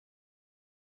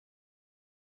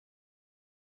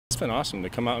been awesome to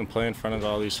come out and play in front of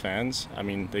all these fans. I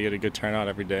mean, they get a good turnout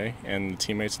every day, and the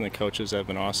teammates and the coaches have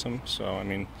been awesome. So, I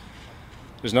mean,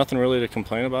 there's nothing really to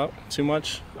complain about too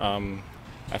much.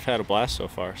 I've had a blast so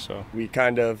far. So we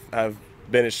kind of have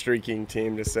been a streaking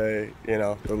team, to say, you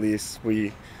know, the least.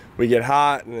 We get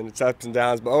hot and then it's ups and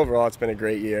downs, but overall it's been a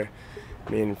great year.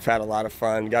 I mean, we've had a lot of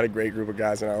fun, got a great group of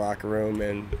guys in our locker room,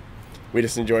 and we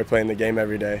just enjoy playing the game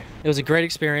every day. It was a great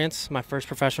experience, my first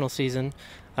professional season.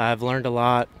 I've learned a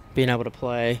lot being able to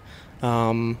play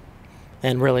and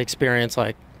really experience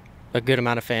like a good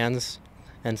amount of fans,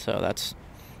 and so that's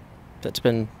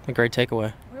been a great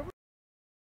takeaway.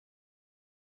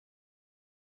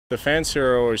 The fans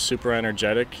here are always super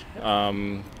energetic.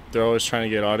 They're always trying to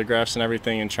get autographs and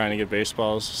everything and trying to get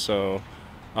baseballs. So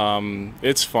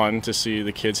it's fun to see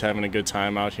the kids having a good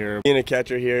time out here. Being a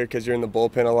catcher here, because you're in the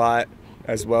bullpen a lot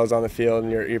as well as on the field,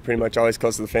 and you're pretty much always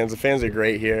close to the fans. The fans are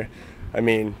great here. I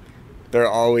mean, they're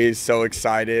always so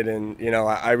excited, and, you know,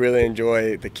 I really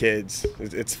enjoy the kids.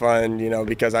 It's fun, you know,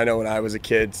 because I know when I was a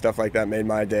kid, stuff like that made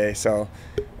my day. So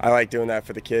I like doing that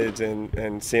for the kids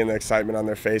and seeing the excitement on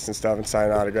their face and stuff and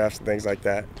signing autographs and things like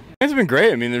that. It's been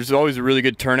great. I mean, there's always a really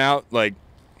good turnout, like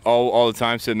all the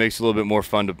time, so it makes it a little bit more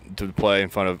fun to play in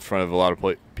front of a lot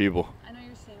of people. I know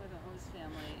you're staying with the host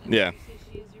family. Yeah. Did you say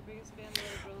she is your biggest fan?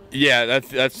 Yeah,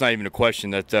 that's not even a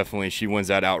question. That's definitely, she wins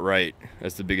that outright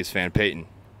as the biggest fan, Peyton.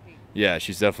 Yeah,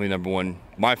 she's definitely #1.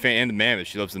 My fan, and the Mammoth.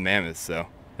 She loves the Mammoth, so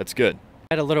that's good.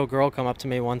 I had a little girl come up to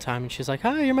me one time and she's like,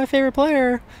 "Hi, you're my favorite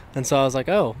player." And so I was like,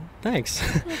 "Oh, thanks."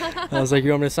 I was like, "You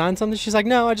want me to sign something?" She's like,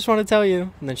 "No, I just want to tell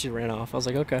you." And then she ran off. I was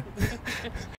like, "Okay."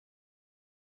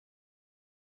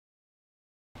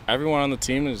 Everyone on the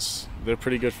team they're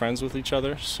pretty good friends with each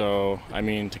other. So, I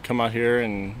mean, to come out here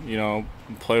and, you know,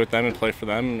 play with them and play for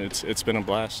them, it's been a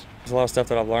blast. There's a lot of stuff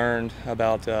that I've learned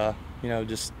about, you know,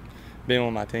 just being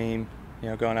with my team, you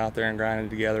know, going out there and grinding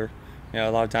together. You know,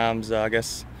 a lot of times, I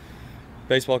guess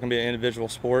baseball can be an individual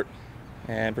sport,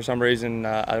 and for some reason,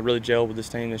 I really gelled with this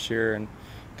team this year and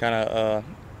kind of,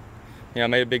 you know,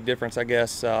 made a big difference, I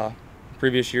guess.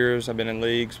 Previous years, I've been in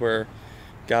leagues where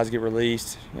guys get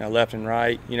released, you know, left and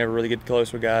right. You never really get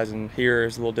close with guys, and here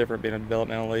is a little different being a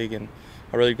developmental league, and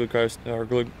I really grew close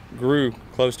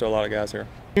to a lot of guys here.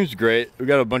 Team's great. We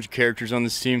got a bunch of characters on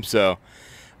this team, so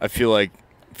I feel like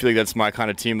that's my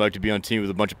kind of team. I like to be on a team with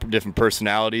a bunch of different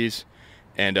personalities,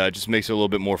 and it just makes it a little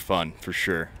bit more fun, for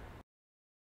sure.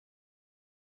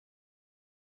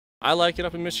 I like it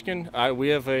up in Michigan. We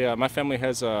have my family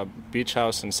has a beach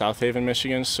house in South Haven,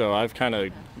 Michigan, so I've kind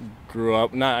of grew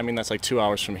up, that's like 2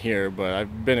 hours from here, but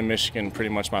I've been in Michigan pretty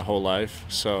much my whole life.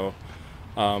 So,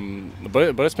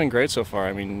 but it's been great so far.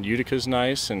 I mean, Utica's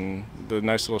nice, and the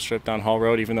nice little strip down Hall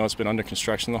Road, even though it's been under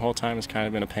construction the whole time, it's kind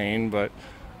of been a pain, but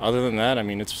other than that, I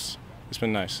mean, it's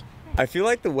been nice. I feel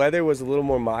like the weather was a little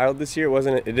more mild this year.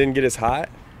 It didn't get as hot.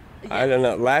 Yeah. I don't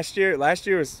know. Last year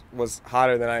was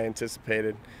hotter than I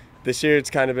anticipated. This year it's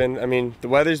kind of been, I mean, the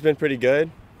weather's been pretty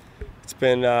good. It's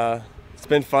been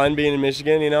fun being in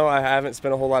Michigan, you know. I haven't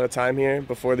spent a whole lot of time here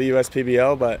before the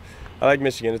USPBL, but I like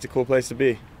Michigan. It's a cool place to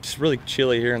be. It's really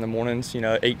chilly here in the mornings, you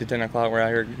know, 8 to 10 o'clock we're out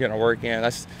here getting our work in.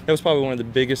 That was probably one of the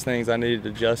biggest things I needed to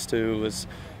adjust to, was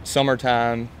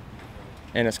summertime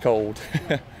and it's cold.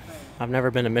 I've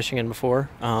never been to Michigan before.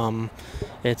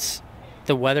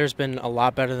 The weather's been a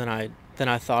lot better than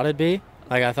I thought it'd be.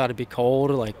 Like, I thought it'd be cold,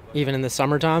 like even in the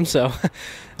summertime. So,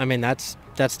 I mean, that's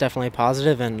definitely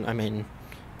positive, and I mean,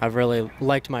 I've really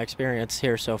liked my experience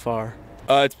here so far.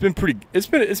 It's been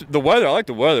the weather. I like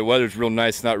the weather. The weather's real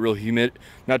nice. Not real humid.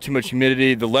 Not too much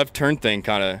humidity. The left turn thing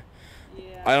kind of.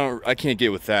 Yeah. I can't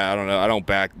get with that. I don't know. I don't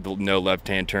back the no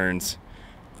left-hand turns.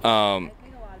 I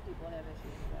think a lot of people have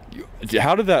issues with that.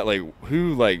 How did that, like,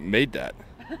 who like made that?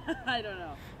 I don't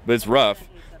know. But it's rough.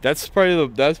 That's probably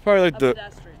like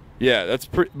the. Yeah,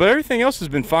 but everything else has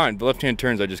been fine. The left-hand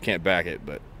turns, I just can't back it,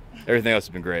 but everything else has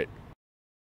been great.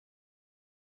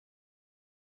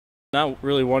 Not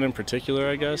really one in particular,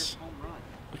 I guess.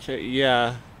 Okay,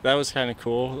 yeah, that was kind of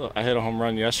cool. I hit a home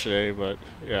run yesterday, but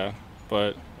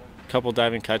a couple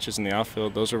diving catches in the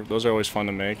outfield. Those are always fun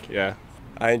to make. Yeah.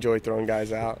 I enjoy throwing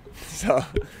guys out, so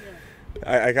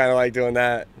I kind of like doing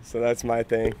that. So that's my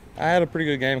thing. I had a pretty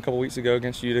good game a couple weeks ago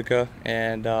against Utica,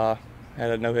 and had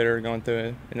a no-hitter going through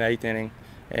it in the 8th inning,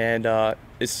 and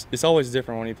it's always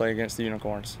different when you play against the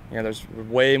Unicorns. You know, there's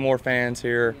way more fans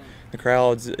here. The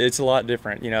crowds, it's a lot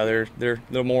different. You know, they're a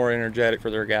little more energetic for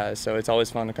their guys, so it's always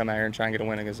fun to come out here and try and get a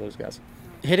win against those guys.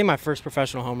 Hitting my first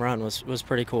professional home run was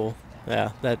pretty cool.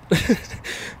 Yeah, that.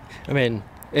 I mean,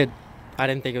 I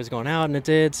didn't think it was going out, and it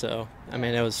did. So I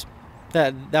mean, that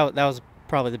was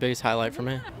probably the biggest highlight for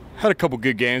me. Had a couple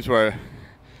good games where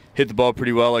hit the ball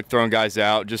pretty well, like throwing guys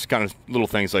out, just kind of little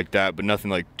things like that, but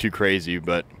nothing like too crazy,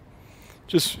 but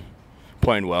just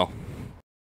playing well.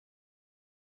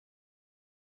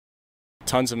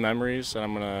 Tons of memories that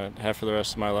I'm going to have for the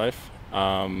rest of my life.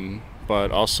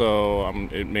 But also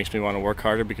it makes me want to work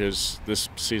harder because this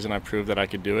season I proved that I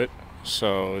could do it.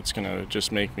 So it's going to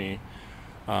just make me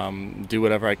do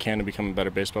whatever I can to become a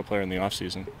better baseball player in the off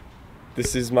season.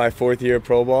 This is my 4th year of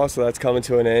pro ball, so that's coming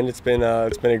to an end. It's been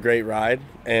a great ride,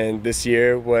 and this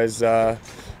year was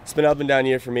it's been up and down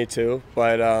year for me too.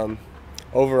 But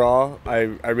overall, I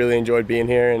really enjoyed being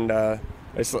here, and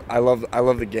I love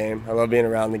the game. I love being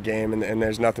around the game, and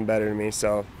there's nothing better to me.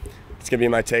 So it's gonna be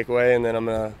my takeaway, and then I'm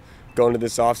gonna go into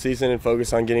this off season and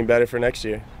focus on getting better for next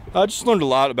year. I just learned a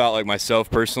lot about like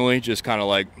myself personally, just kind of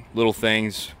like little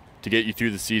things to get you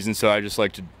through the season. So I just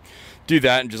like to do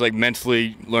that and just like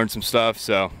mentally learn some stuff.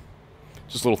 So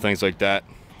just little things like that.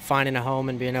 Finding a home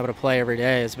and being able to play every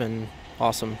day has been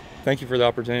awesome. Thank you for the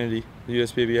opportunity, the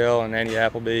USPBL and Andy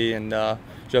Appleby and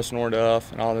Justin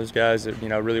Orduff and all those guys that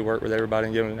really work with everybody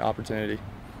and give them an opportunity.